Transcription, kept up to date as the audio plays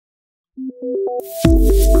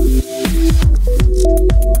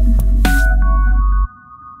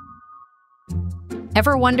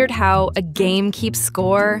Ever wondered how a game keeps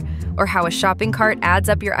score or how a shopping cart adds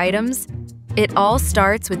up your items? It all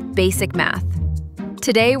starts with basic math.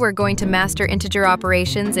 Today, we're going to master integer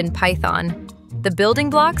operations in Python, the building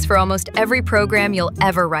blocks for almost every program you'll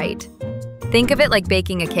ever write. Think of it like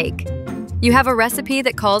baking a cake. You have a recipe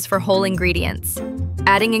that calls for whole ingredients.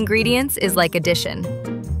 Adding ingredients is like addition.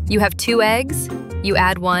 You have 2 eggs, you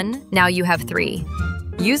add 1, now you have 3.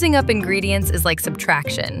 Using up ingredients is like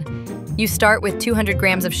subtraction. You start with 200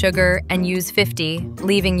 grams of sugar and use 50,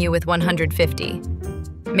 leaving you with 150.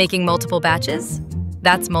 Making multiple batches?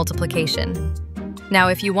 That's multiplication. Now,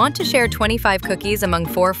 if you want to share 25 cookies among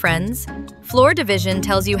 4 friends, floor division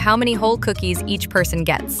tells you how many whole cookies each person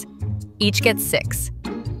gets. Each gets 6.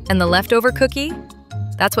 And the leftover cookie?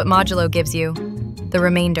 That's what modulo gives you, the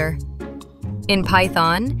remainder. In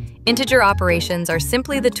Python, integer operations are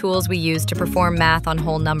simply the tools we use to perform math on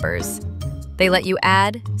whole numbers. They let you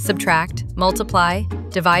add, subtract, multiply,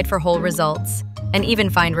 divide for whole results, and even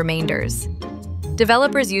find remainders.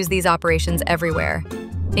 Developers use these operations everywhere.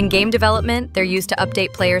 In game development, they're used to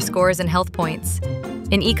update player scores and health points.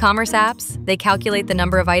 In e-commerce apps, they calculate the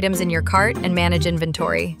number of items in your cart and manage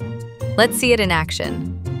inventory. Let's see it in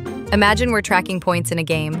action. Imagine we're tracking points in a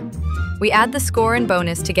game. We add the score and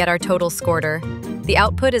bonus to get our total scorer. The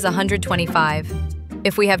output is 125.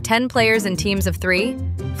 If we have 10 players in teams of 3,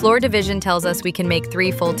 floor division tells us we can make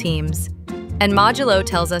 3 full teams. And modulo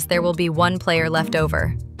tells us there will be 1 player left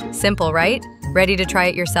over. Simple, right? Ready to try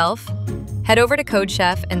it yourself? Head over to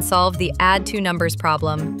CodeChef and solve the add 2 numbers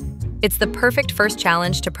problem. It's the perfect first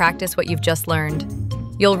challenge to practice what you've just learned.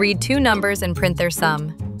 You'll read 2 numbers and print their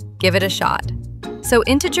sum. Give it a shot. So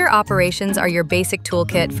integer operations are your basic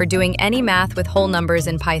toolkit for doing any math with whole numbers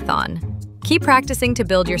in Python. Keep practicing to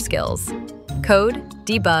build your skills. Code,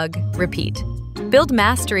 debug, repeat. Build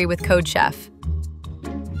mastery with CodeChef.